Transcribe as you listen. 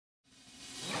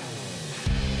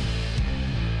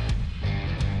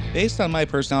Based on my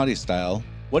personality style,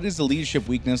 what is the leadership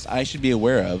weakness I should be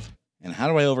aware of, and how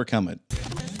do I overcome it?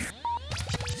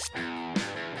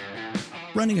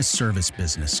 Running a service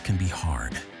business can be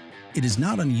hard. It is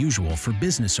not unusual for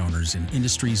business owners in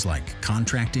industries like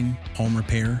contracting, home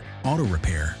repair, auto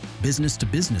repair,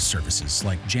 business-to-business services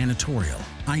like janitorial,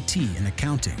 IT and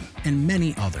accounting, and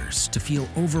many others to feel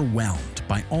overwhelmed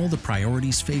by all the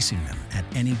priorities facing them at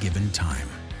any given time.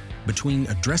 Between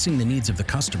addressing the needs of the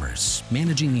customers,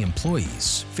 managing the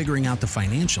employees, figuring out the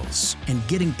financials, and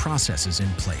getting processes in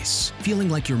place, feeling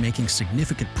like you're making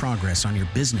significant progress on your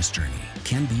business journey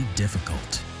can be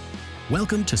difficult.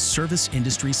 Welcome to Service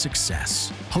Industry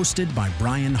Success, hosted by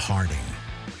Brian Harding.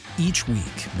 Each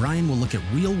week, Brian will look at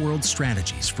real-world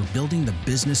strategies for building the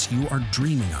business you are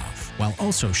dreaming of, while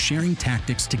also sharing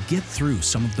tactics to get through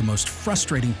some of the most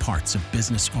frustrating parts of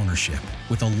business ownership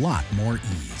with a lot more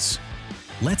ease.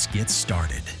 Let's get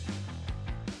started.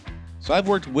 So I've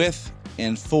worked with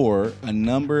and for a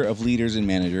number of leaders and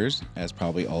managers, as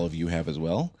probably all of you have as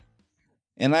well.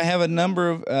 And I have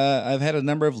I've had a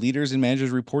number of leaders and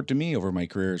managers report to me over my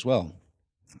career as well.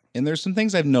 And there's some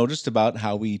things I've noticed about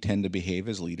how we tend to behave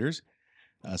as leaders.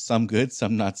 Some good,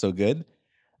 some not so good.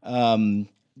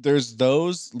 There's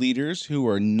those leaders who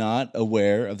are not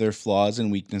aware of their flaws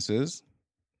and weaknesses.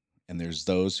 And there's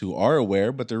those who are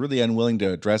aware, but they're really unwilling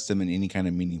to address them in any kind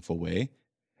of meaningful way.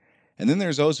 And then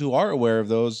there's those who are aware of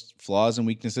those flaws and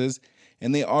weaknesses,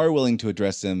 and they are willing to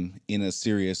address them in a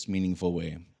serious, meaningful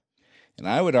way. And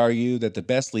I would argue that the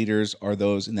best leaders are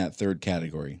those in that third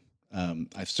category.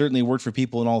 I've certainly worked for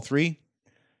people in all three.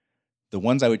 The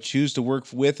ones I would choose to work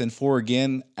with and for,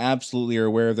 again, absolutely are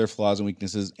aware of their flaws and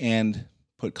weaknesses and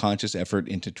put conscious effort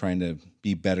into trying to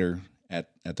be better at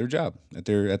their job, at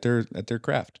their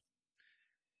craft.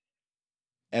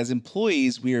 As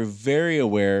employees, we are very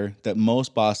aware that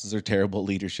most bosses are terrible at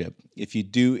leadership. If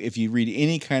you read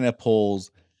any kind of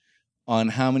polls on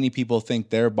how many people think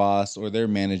their boss or their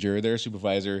manager or their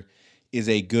supervisor is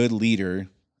a good leader,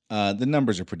 the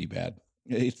numbers are pretty bad.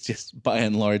 It's just by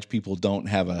and large, people don't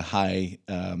have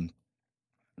a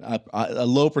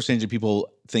low percentage of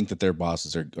people think that their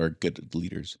bosses are good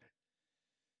leaders.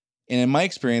 And in my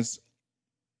experience,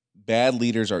 bad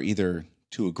leaders are either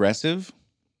too aggressive,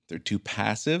 they're too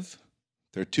passive,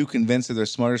 they're too convinced they're the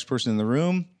smartest person in the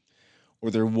room, or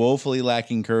they're woefully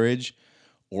lacking courage,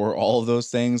 or all of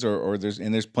those things, or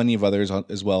there's plenty of others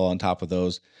as well on top of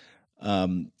those.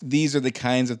 These are the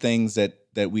kinds of things that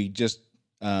we just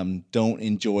don't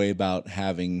enjoy about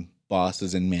having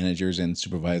bosses and managers and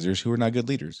supervisors who are not good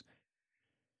leaders.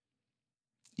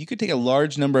 You could take a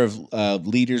large number of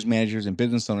leaders, managers, and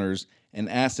business owners and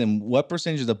ask them what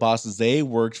percentage of the bosses they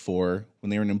worked for when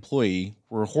they were an employee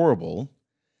were horrible,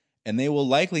 and they will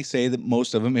likely say that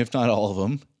most of them, if not all of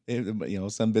them,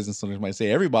 some business owners might say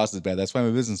every boss is bad. That's why I'm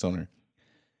a business owner.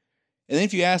 And then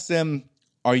if you ask them,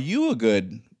 are you a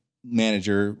good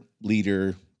manager,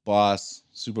 leader, boss,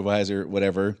 supervisor,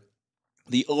 whatever,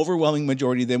 the overwhelming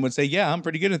majority of them would say, yeah, I'm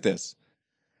pretty good at this.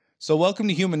 So welcome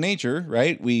to human nature,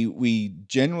 right? We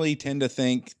generally tend to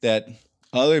think that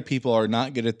other people are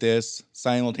not good at this,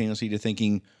 simultaneously to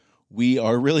thinking we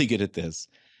are really good at this.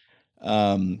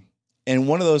 And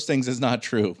one of those things is not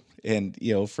true. And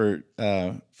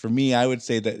for me, I would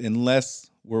say that unless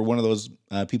we're one of those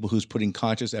people who's putting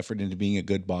conscious effort into being a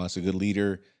good boss, a good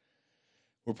leader,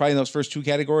 we're probably in those first two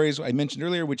categories I mentioned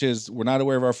earlier, which is we're not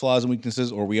aware of our flaws and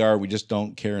weaknesses, or we just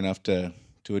don't care enough to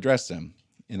address them.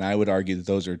 And I would argue that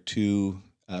those are two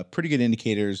pretty good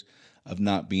indicators of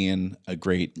not being a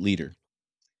great leader.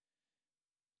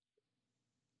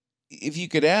 If you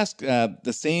could ask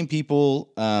the same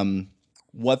people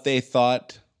what they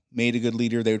thought made a good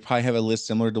leader, they would probably have a list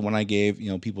similar to the one I gave.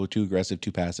 People who are too aggressive,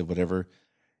 too passive, whatever.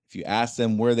 If you ask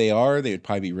them where they are, they would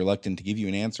probably be reluctant to give you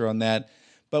an answer on that.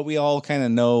 But we all kind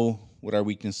of know what our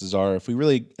weaknesses are. If we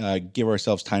really give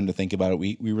ourselves time to think about it,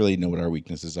 we really know what our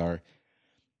weaknesses are.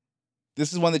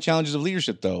 This is one of the challenges of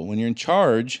leadership, though. When you're in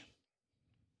charge,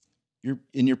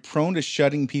 you're prone to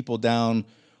shutting people down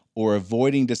or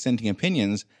avoiding dissenting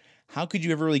opinions. How could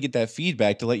you ever really get that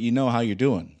feedback to let you know how you're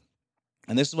doing?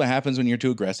 And this is what happens when you're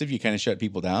too aggressive. You kind of shut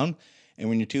people down. And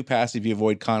when you're too passive, you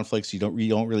avoid conflicts. You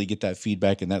don't really get that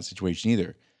feedback in that situation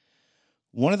either.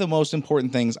 One of the most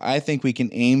important things I think we can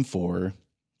aim for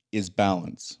is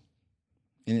balance.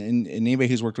 And anybody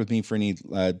who's worked with me for any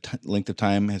length of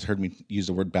time has heard me use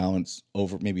the word balance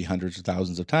over maybe hundreds or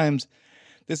thousands of times.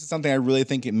 This is something I really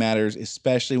think it matters,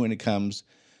 especially when it comes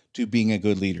to being a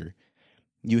good leader.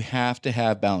 You have to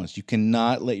have balance. You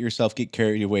cannot let yourself get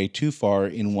carried away too far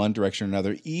in one direction or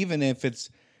another, even if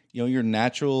it's your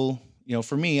natural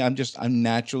for me, I'm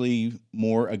naturally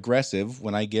more aggressive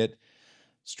when I get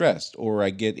stressed or I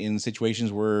get in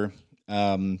situations where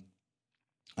um,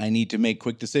 I need to make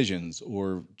quick decisions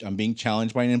or I'm being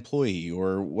challenged by an employee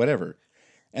or whatever.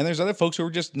 And there's other folks who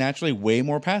are just naturally way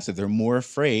more passive. They're more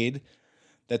afraid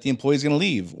that the employee's going to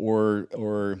leave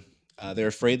or they're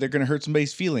afraid they're going to hurt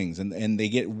somebody's feelings and they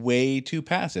get way too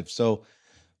passive. So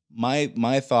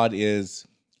my thought is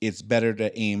it's better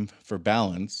to aim for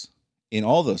balance in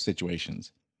all those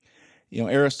situations.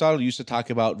 Aristotle used to talk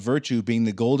about virtue being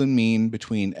the golden mean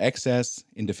between excess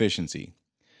and deficiency.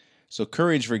 So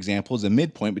courage, for example, is a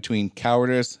midpoint between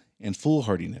cowardice and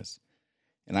foolhardiness.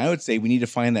 And I would say we need to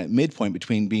find that midpoint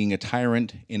between being a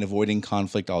tyrant and avoiding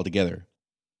conflict altogether.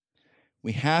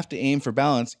 We have to aim for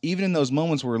balance, even in those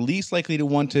moments where we're least likely to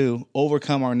want to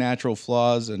overcome our natural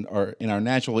flaws and our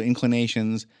natural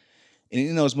inclinations. And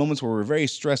in those moments where we're very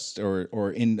stressed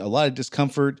or in a lot of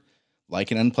discomfort,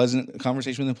 like an unpleasant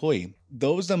conversation with an employee,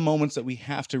 those are the moments that we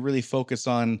have to really focus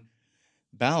on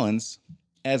balance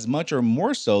as much or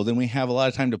more so than we have a lot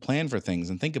of time to plan for things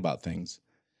and think about things.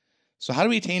 So how do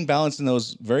we attain balance in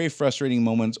those very frustrating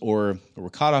moments or we're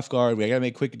caught off guard, we got to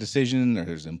make a quick decision, or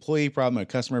there's an employee problem, a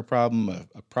customer problem,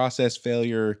 a process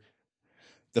failure,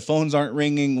 the phones aren't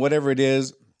ringing, whatever it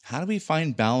is. How do we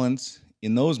find balance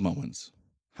in those moments?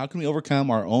 How can we overcome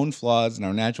our own flaws and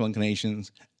our natural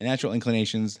inclinations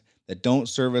that don't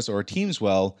serve us or our teams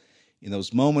well in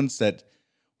those moments that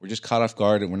we're just caught off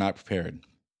guard and we're not prepared?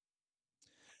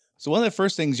 So one of the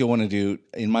first things you'll want to do,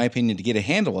 in my opinion, to get a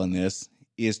handle on this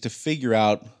is to figure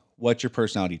out what's your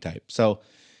personality type. So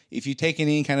if you take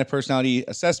any kind of personality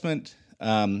assessment,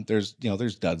 there's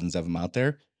dozens of them out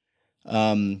there.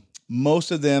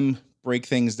 Most of them break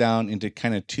things down into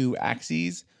kind of two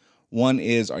axes. One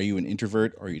is, are you an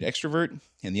introvert or are you an extrovert?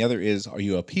 And the other is, are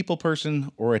you a people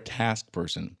person or a task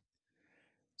person?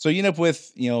 So you end up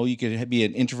with, you could be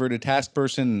an introverted task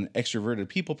person, an extroverted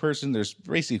people person. There's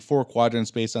basically 4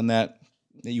 quadrants based on that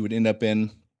you would end up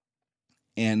in.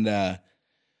 And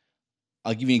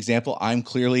I'll give you an example. I'm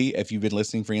clearly, if you've been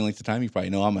listening for any length of time, you probably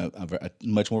know I'm a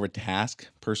much more of a task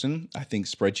person. I think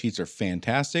spreadsheets are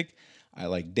fantastic. I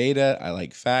like data. I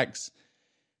like facts.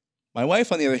 My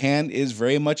wife, on the other hand, is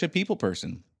very much a people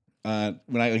person. When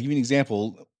I'll give you an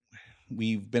example,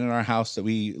 we've been in our house that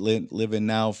we live in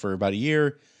now for about a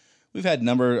year. We've had a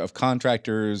number of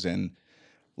contractors and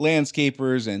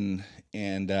landscapers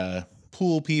and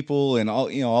pool people and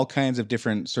all kinds of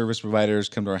different service providers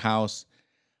come to our house.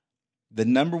 The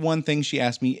number one thing she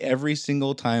asks me every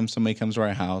single time somebody comes to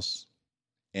our house,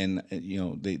 and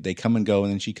they come and go,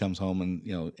 and then she comes home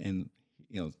and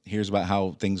hears about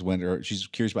how things went, or she's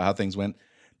curious about how things went.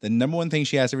 The number one thing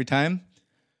she asks every time: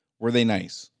 were they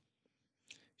nice?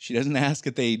 She doesn't ask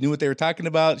if they knew what they were talking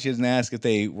about. She doesn't ask if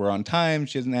they were on time.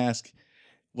 She doesn't ask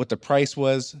what the price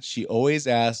was. She always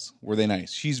asks, were they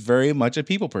nice? She's very much a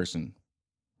people person.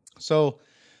 So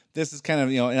this is kind of,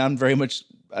 and I'm very much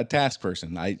a task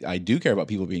person. I do care about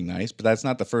people being nice, but that's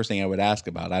not the first thing I would ask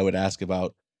about. I would ask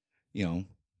about,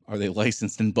 are they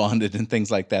licensed and bonded and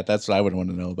things like that? That's what I would want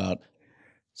to know about.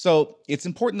 So it's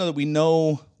important though that we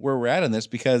know where we're at on this,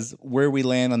 because where we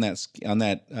land on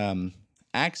that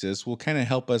axis will kind of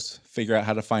help us figure out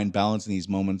how to find balance in these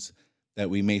moments that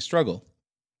we may struggle.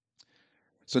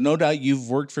 So no doubt you've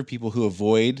worked for people who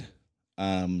avoid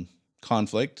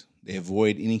conflict. They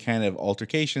avoid any kind of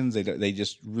altercations. They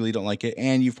just really don't like it.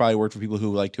 And you've probably worked for people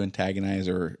who like to antagonize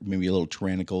or maybe a little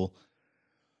tyrannical.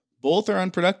 Both are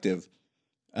unproductive.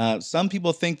 Some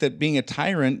people think that being a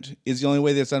tyrant is the only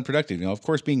way that's unproductive. Of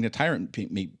course, being a tyrant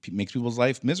makes people's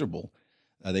life miserable.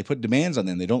 They put demands on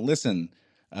them. They don't listen.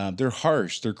 They're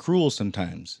harsh. They're cruel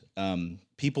sometimes.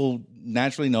 People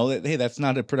naturally know that, hey, that's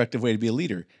not a productive way to be a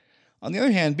leader. On the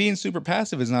other hand, being super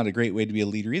passive is not a great way to be a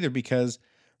leader either, because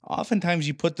oftentimes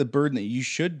you put the burden that you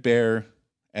should bear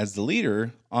as the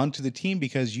leader onto the team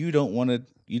because you don't want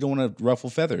to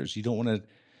ruffle feathers. You don't want to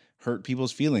hurt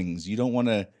people's feelings. You don't want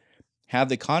to have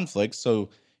the conflict, so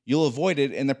you'll avoid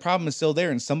it, and the problem is still there,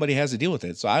 and somebody has to deal with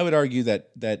it. So I would argue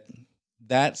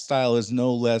that style is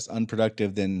no less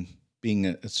unproductive than being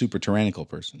a super tyrannical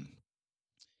person.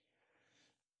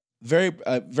 Very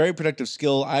productive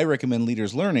skill I recommend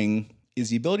leaders learning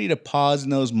is the ability to pause in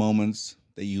those moments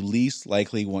that you least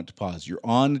likely want to pause. You're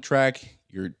on the track.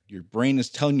 Your brain is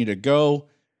telling you to go.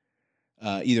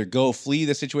 Either go flee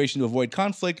the situation to avoid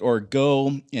conflict, or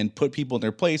go and put people in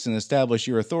their place and establish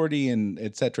your authority, and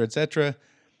et cetera, et cetera.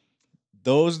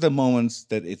 Those are the moments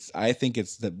that I think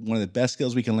one of the best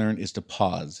skills we can learn is to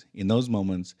pause in those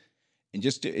moments. And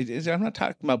I'm not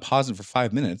talking about pausing for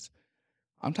 5 minutes.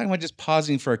 I'm talking about just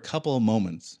pausing for a couple of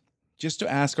moments, just to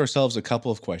ask ourselves a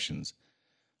couple of questions.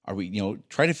 Are we,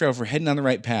 try to figure out if we're heading on the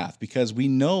right path, because we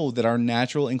know that our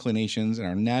natural inclinations and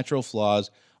our natural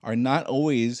flaws are not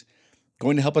always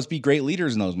going to help us be great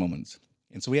leaders in those moments.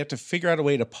 And so we have to figure out a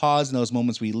way to pause in those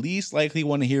moments we least likely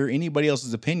want to hear anybody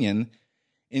else's opinion,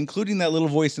 including that little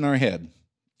voice in our head.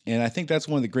 And I think that's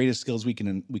one of the greatest skills we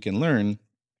can learn.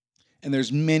 And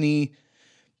there's many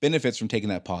benefits from taking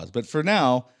that pause. But for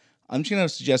now, I'm just going to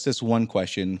suggest this one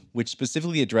question, which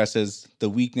specifically addresses the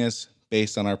weakness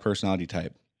based on our personality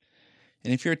type.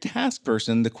 And if you're a task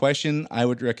person, the question I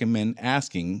would recommend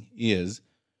asking is,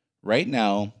 right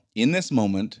now, in this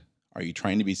moment, are you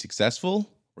trying to be successful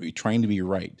or are you trying to be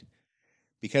right?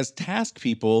 Because task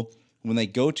people, when they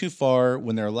go too far,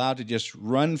 when they're allowed to just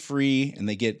run free and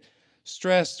they get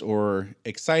stressed or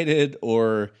excited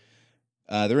or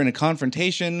they're in a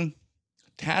confrontation,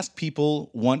 task people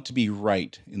want to be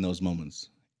right in those moments.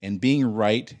 And being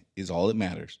right is all that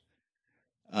matters.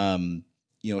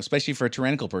 Especially for a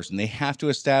tyrannical person, they have to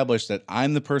establish that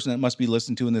I'm the person that must be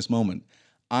listened to in this moment.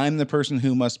 I'm the person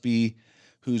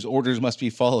whose orders must be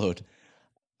followed.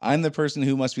 I'm the person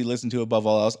who must be listened to above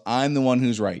all else. I'm the one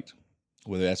who's right,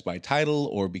 whether that's by title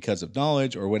or because of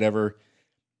knowledge or whatever.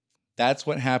 That's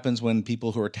what happens when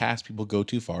people who are task people go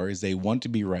too far, is they want to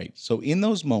be right. So in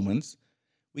those moments,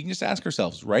 we can just ask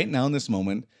ourselves, right now in this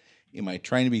moment, am I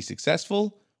trying to be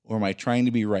successful or am I trying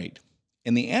to be right?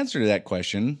 And the answer to that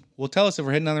question will tell us if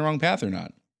we're heading on the wrong path or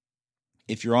not,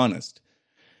 if you're honest.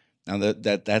 Now,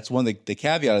 that's one of the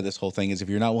caveat of this whole thing is if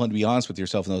you're not willing to be honest with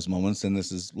yourself in those moments, then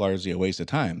this is largely a waste of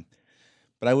time.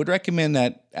 But I would recommend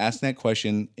that asking that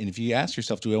question, and if you ask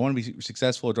yourself, do I want to be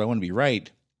successful or do I want to be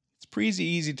right? It's pretty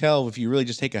easy to tell if you really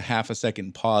just take a half a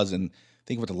second pause and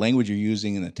think about the language you're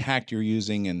using and the tact you're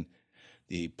using and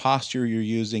the posture you're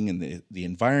using and the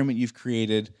environment you've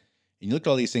created. And you look at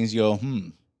all these things, you go,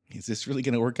 is this really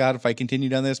going to work out if I continue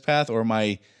down this path, or am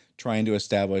I trying to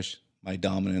establish my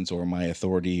dominance or my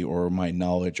authority or my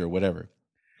knowledge or whatever?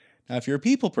 Now, if you're a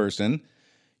people person,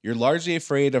 you're largely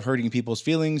afraid of hurting people's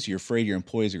feelings. You're afraid your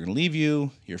employees are going to leave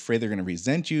you. You're afraid they're going to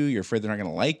resent you. You're afraid they're not going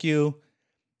to like you.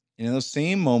 And in those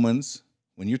same moments,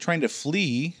 when you're trying to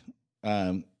flee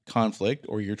conflict,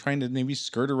 or you're trying to maybe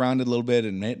skirt around it a little bit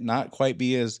and not quite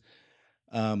be as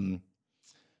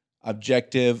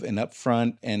objective and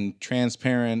upfront and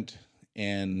transparent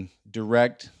and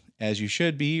direct as you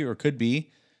should be or could be,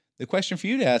 the question for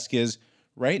you to ask is,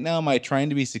 right now, am I trying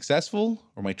to be successful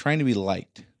or am I trying to be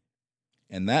liked?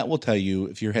 And that will tell you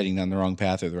if you're heading down the wrong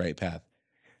path or the right path.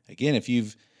 Again, if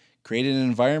you've created an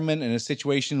environment and a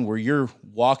situation where you're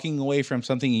walking away from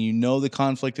something and you know the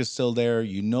conflict is still there,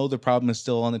 you know the problem is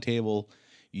still on the table,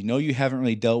 you know you haven't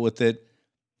really dealt with it,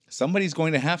 somebody's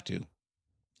going to have to.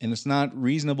 And it's not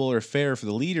reasonable or fair for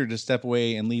the leader to step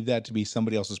away and leave that to be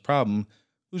somebody else's problem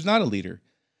who's not a leader.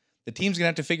 The team's going to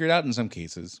have to figure it out in some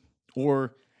cases.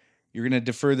 Or you're going to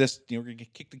defer this, we're going to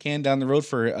kick the can down the road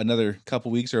for another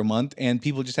couple weeks or a month, and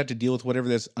people just have to deal with whatever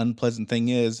this unpleasant thing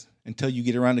is until you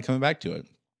get around to coming back to it.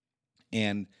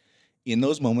 And in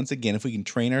those moments, again, if we can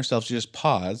train ourselves to just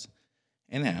pause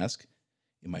and ask,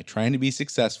 am I trying to be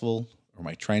successful or am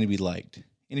I trying to be liked?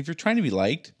 And if you're trying to be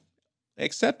liked,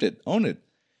 accept it, own it.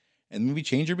 And maybe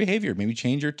change your behavior, maybe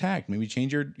change your tact, maybe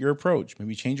change your approach,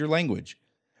 maybe change your language,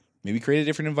 maybe create a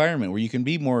different environment where you can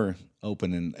be more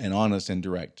open and honest and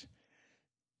direct.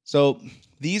 So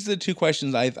these are the two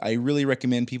questions I really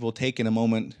recommend people take in a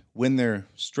moment when they're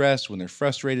stressed, when they're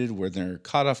frustrated, when they're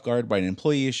caught off guard by an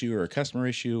employee issue or a customer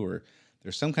issue, or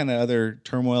there's some kind of other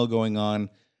turmoil going on.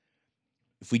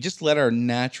 If we just let our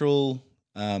natural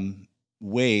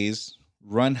ways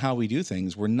run how we do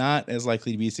things, we're not as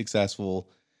likely to be successful,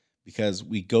 because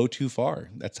we go too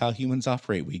far. That's how humans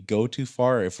operate. We go too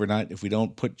far if we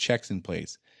don't put checks in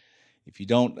place. If you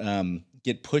don't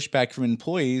get pushback from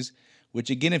employees,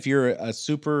 which again, if you're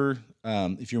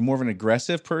if you're more of an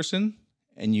aggressive person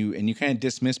and you kind of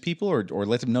dismiss people or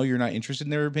let them know you're not interested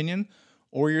in their opinion,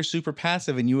 or you're super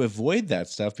passive and you avoid that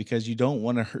stuff because you don't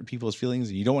want to hurt people's feelings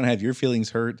and you don't want to have your feelings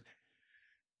hurt,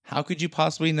 how could you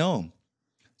possibly know?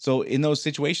 So in those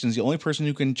situations, the only person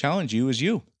who can challenge you is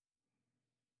you.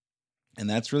 And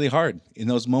that's really hard. In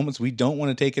those moments, we don't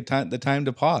want to take the time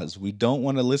to pause. We don't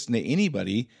want to listen to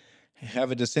anybody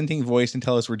have a dissenting voice and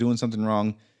tell us we're doing something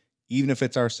wrong, even if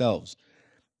it's ourselves.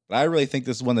 But I really think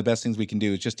this is one of the best things we can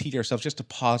do, is just teach ourselves just to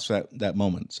pause for that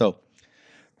moment. So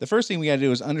the first thing we got to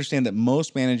do is understand that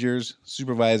most managers,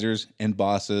 supervisors, and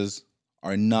bosses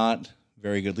are not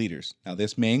very good leaders. Now,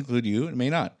 this may include you, it may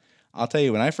not. I'll tell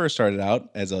you, when I first started out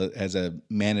as a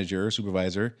manager or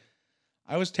supervisor,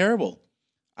 I was terrible.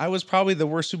 I was probably the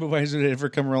worst supervisor that ever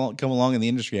come along in the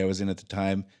industry I was in at the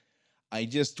time. I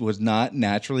just was not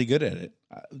naturally good at it.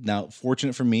 Now,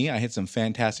 fortunate for me, I had some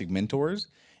fantastic mentors,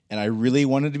 and I really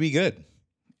wanted to be good.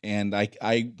 And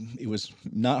it was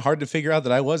not hard to figure out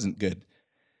that I wasn't good.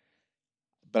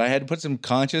 But I had to put some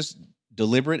conscious,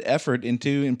 deliberate effort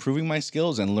into improving my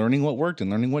skills and learning what worked and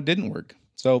learning what didn't work.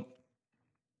 So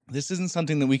this isn't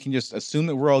something that we can just assume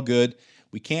that we're all good.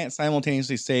 We can't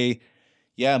simultaneously say,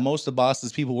 yeah, most of the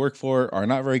bosses people work for are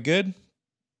not very good,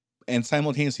 and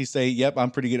simultaneously say, yep,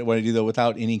 I'm pretty good at what I do, though,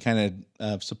 without any kind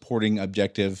of supporting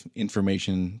objective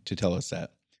information to tell us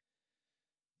that.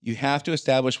 You have to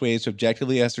establish ways to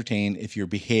objectively ascertain if you're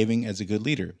behaving as a good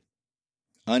leader.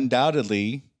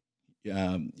 Undoubtedly,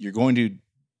 you're going to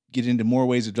get into more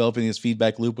ways of developing this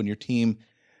feedback loop when your team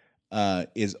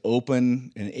is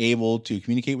open and able to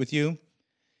communicate with you.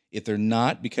 If they're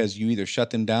not, because you either shut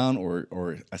them down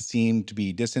or seem to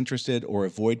be disinterested or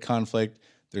avoid conflict,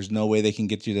 there's no way they can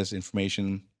get you this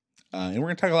information. And we're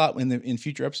going to talk a lot in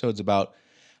future episodes about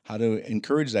how to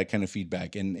encourage that kind of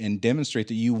feedback and demonstrate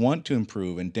that you want to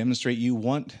improve and demonstrate you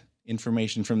want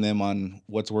information from them on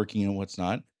what's working and what's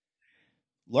not.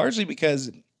 Largely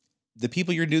because the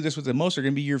people you're going to do this with the most are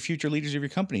going to be your future leaders of your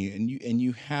company. And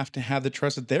you have to have the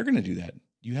trust that they're going to do that.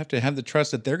 You have to have the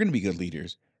trust that they're going to be good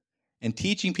leaders. And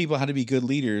teaching people how to be good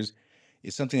leaders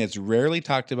is something that's rarely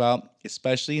talked about,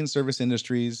 especially in service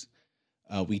industries.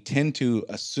 We tend to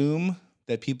assume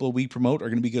that people we promote are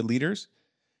going to be good leaders.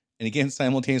 And again,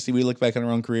 simultaneously, we look back on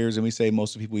our own careers and we say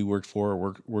most of the people we worked for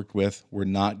or worked with were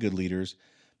not good leaders.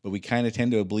 But we kind of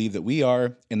tend to believe that we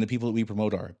are and the people that we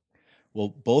promote are. Well,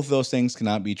 both of those things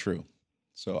cannot be true.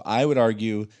 So I would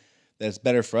argue that it's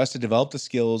better for us to develop the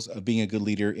skills of being a good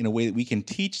leader in a way that we can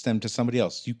teach them to somebody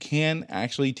else. You can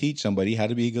actually teach somebody how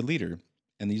to be a good leader.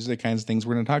 And these are the kinds of things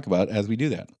we're going to talk about as we do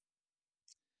that.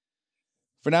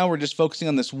 For now, we're just focusing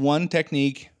on this one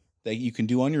technique that you can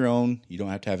do on your own. You don't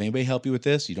have to have anybody help you with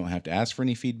this. You don't have to ask for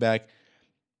any feedback.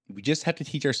 We just have to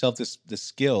teach ourselves this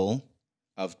skill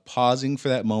of pausing for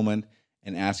that moment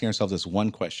and asking ourselves this one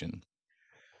question.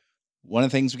 One of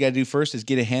the things we got to do first is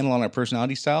get a handle on our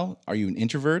personality style. Are you an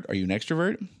introvert? Are you an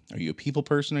extrovert? Are you a people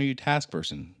person? Are you a task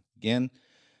person? Again,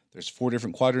 there's 4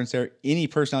 different quadrants there. Any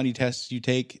personality tests you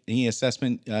take, any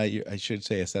assessment, I should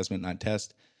say assessment, not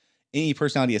test. Any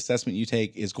personality assessment you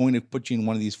take is going to put you in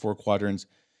one of these 4 quadrants.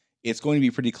 It's going to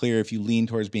be pretty clear if you lean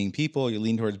towards being people, you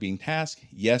lean towards being task.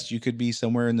 Yes, you could be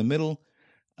somewhere in the middle.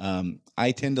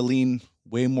 I tend to lean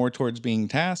way more towards being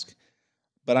task,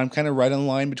 but I'm kind of right on the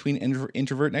line between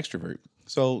introvert and extrovert.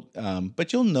 So,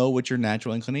 but you'll know what your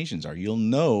natural inclinations are. You'll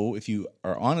know if you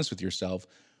are honest with yourself,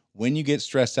 when you get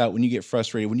stressed out, when you get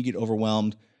frustrated, when you get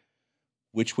overwhelmed,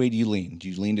 which way do you lean? Do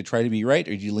you lean to try to be right,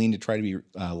 or do you lean to try to be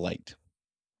liked?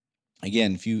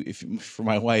 Again, if for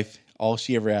my wife, all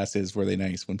she ever asks is, "Were they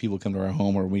nice?" When people come to our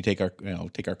home or when we take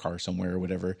our car somewhere or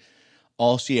whatever,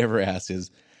 all she ever asks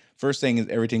is, first thing is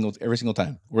every single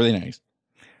time, "Were they nice?"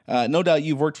 No doubt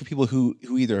you've worked with people who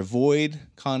either avoid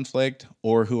conflict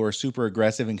or who are super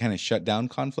aggressive and kind of shut down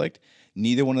conflict.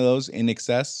 Neither one of those in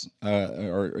excess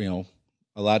or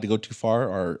allowed to go too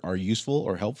far are useful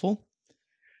or helpful.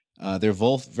 They're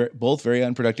both very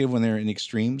unproductive when they're in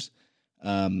extremes.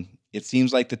 It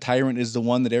seems like the tyrant is the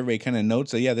one that everybody kind of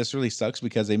notes that, yeah, this really sucks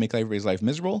because they make everybody's life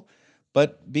miserable.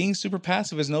 But being super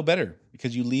passive is no better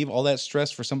because you leave all that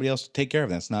stress for somebody else to take care of.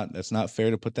 That's not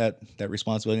fair to put that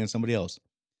responsibility on somebody else.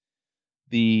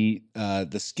 The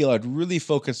skill I'd really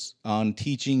focus on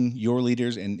teaching your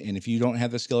leaders, and if you don't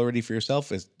have the skill already for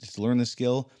yourself, is to learn the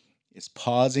skill, is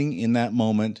pausing in that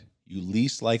moment you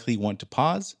least likely want to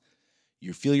pause.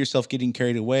 You feel yourself getting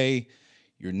carried away.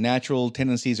 Your natural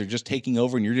tendencies are just taking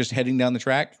over and you're just heading down the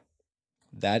track.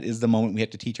 That is the moment we have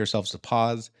to teach ourselves to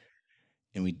pause.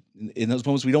 And in those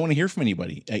moments, we don't want to hear from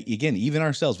anybody. Again, even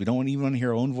ourselves, we don't even want to hear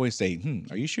our own voice say,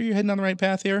 "Are you sure you're heading on the right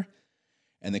path here?"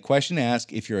 And the question to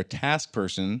ask, if you're a task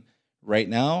person right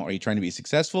now, are you trying to be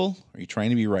successful? Or are you trying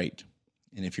to be right?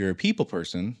 And if you're a people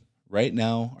person right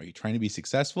now, are you trying to be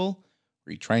successful? Or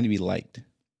are you trying to be liked?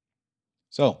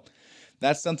 So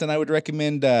that's something I would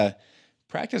recommend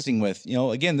practicing with.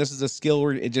 Again, this is a skill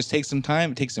where it just takes some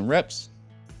time. It takes some reps.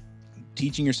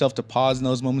 Teaching yourself to pause in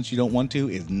those moments you don't want to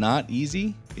is not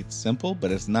easy. It's simple,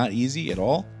 but it's not easy at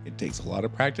all. It takes a lot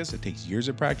of practice. It takes years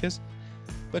of practice.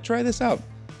 But try this out.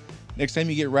 Next time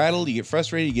you get rattled, you get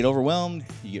frustrated, you get overwhelmed,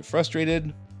 you get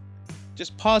frustrated,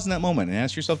 just pause in that moment and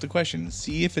ask yourself the question.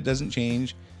 See if it doesn't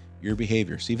change your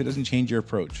behavior. See if it doesn't change your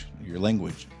approach, your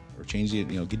language, or change get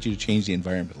you to change the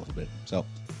environment a little bit. So,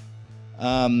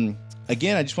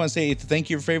 again, I just want to say thank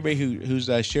you for everybody who's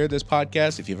shared this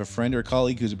podcast. If you have a friend or a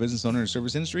colleague who's a business owner in the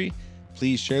service industry,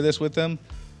 please share this with them.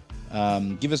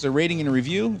 Give us a rating and a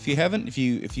review if you haven't. If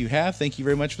you have, thank you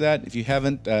very much for that. If you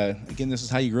haven't, again, this is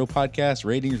How You Grow Podcast.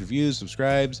 Ratings, reviews,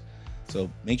 subscribes. So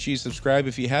make sure you subscribe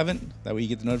if you haven't. That way you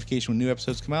get the notification when new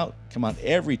episodes come out. Come out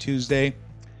every Tuesday.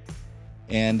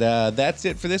 And that's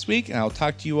it for this week. And I'll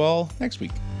talk to you all next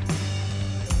week.